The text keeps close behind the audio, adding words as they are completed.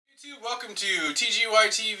YouTube, welcome to TGY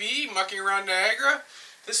TV, Mucking Around Niagara.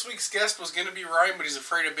 This week's guest was going to be Ryan, but he's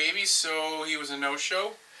afraid of babies, so he was a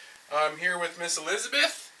no-show. I'm here with Miss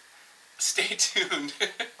Elizabeth. Stay tuned.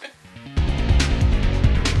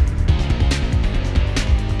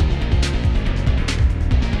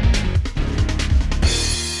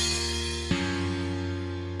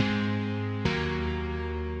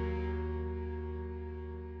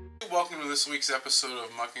 Welcome to this week's episode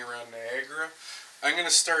of Mucking Around Niagara. I'm going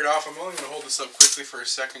to start off, I'm only going to hold this up quickly for a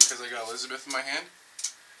second because I got Elizabeth in my hand.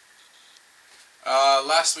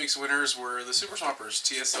 Last week's winners were the Super Swampers,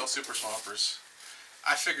 TSL Super Swampers.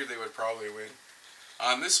 I figured they would probably win.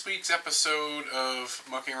 On this week's episode of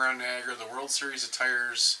Mucking Around Niagara, the World Series of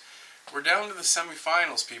Tires, we're down to the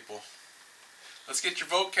semifinals, people. Let's get your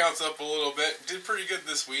vote counts up a little bit. Did pretty good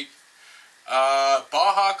this week.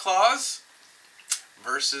 Baja Claws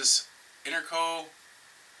versus Interco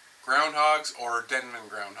Groundhogs or Denman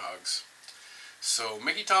Groundhogs. So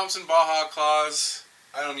Mickey Thompson Baja Claws,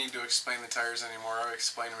 I don't need to explain the tires anymore. I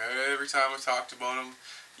explain them every time I've talked about them.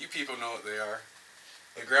 You people know what they are.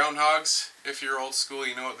 The Groundhogs, if you're old school,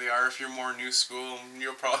 you know what they are. If you're more new school,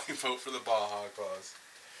 you'll probably vote for the Baja Claws.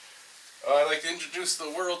 I'd like to introduce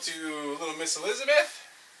the world to little Miss Elizabeth.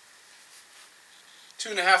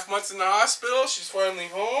 2.5 months in the hospital. She's finally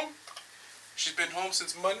home. She's been home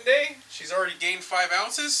since Monday. She's already gained 5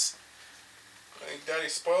 ounces. I think Daddy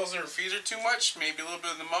spoils her and feeds her too much. Maybe a little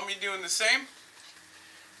bit of the mummy doing the same.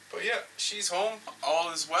 But yeah, she's home.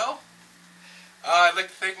 All is well. I'd like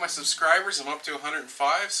to thank my subscribers. I'm up to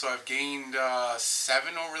 105, so I've gained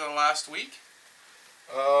 7 over the last week.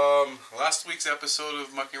 Last week's episode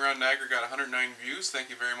of Mucking Around Niagara got 109 views. Thank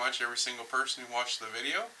you very much, every single person who watched the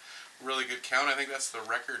video. Really good count. I think that's the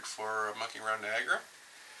record for Mucking Around Niagara.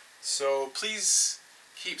 So please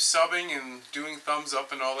keep subbing and doing thumbs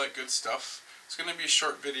up and all that good stuff. It's going to be a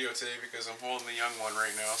short video today because I'm holding the young one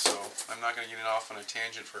right now, so I'm not going to get off on a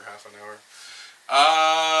tangent for half an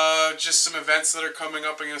hour. Just some events that are coming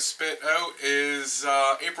up I'm going to spit out is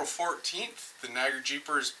April 14th, the Niagara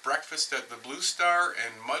Jeepers Breakfast at the Blue Star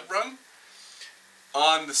and Mud Run.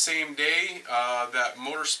 On the same day that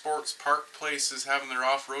Motorsports Park Place is having their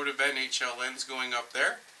off-road event, HLN's going up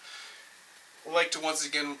there. I'd like to once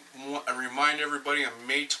again remind everybody on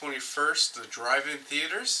May 21st, the drive-in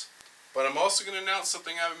theaters. But I'm also going to announce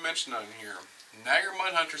something I haven't mentioned on here. Niagara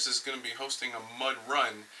Mud Hunters is going to be hosting a mud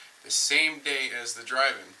run the same day as the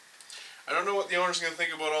drive-in. I don't know what the owner's going to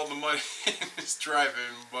think about all the mud in this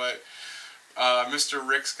drive-in, but Mr.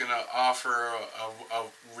 Rick's going to offer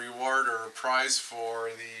a reward or a prize for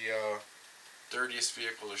the dirtiest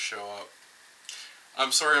vehicle to show up.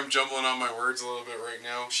 I'm sorry I'm jumbling on my words a little bit right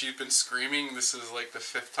now. She's been screaming. This is like the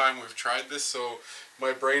 5th time we've tried this, so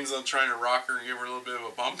my brain's on trying to rock her and give her a little bit of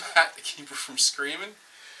a bum pat to keep her from screaming.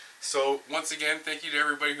 So once again, thank you to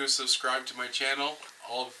everybody who's subscribed to my channel.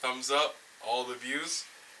 All the thumbs up, all the views.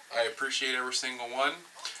 I appreciate every single one.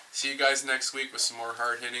 See you guys next week with some more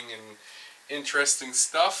hard-hitting and interesting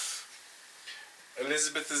stuff.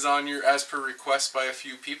 Elizabeth is on here as per request by a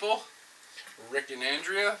few people. Rick and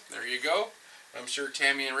Andrea, there you go. I'm sure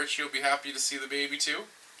Tammy and Richie will be happy to see the baby too.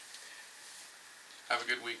 Have a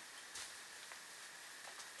good week.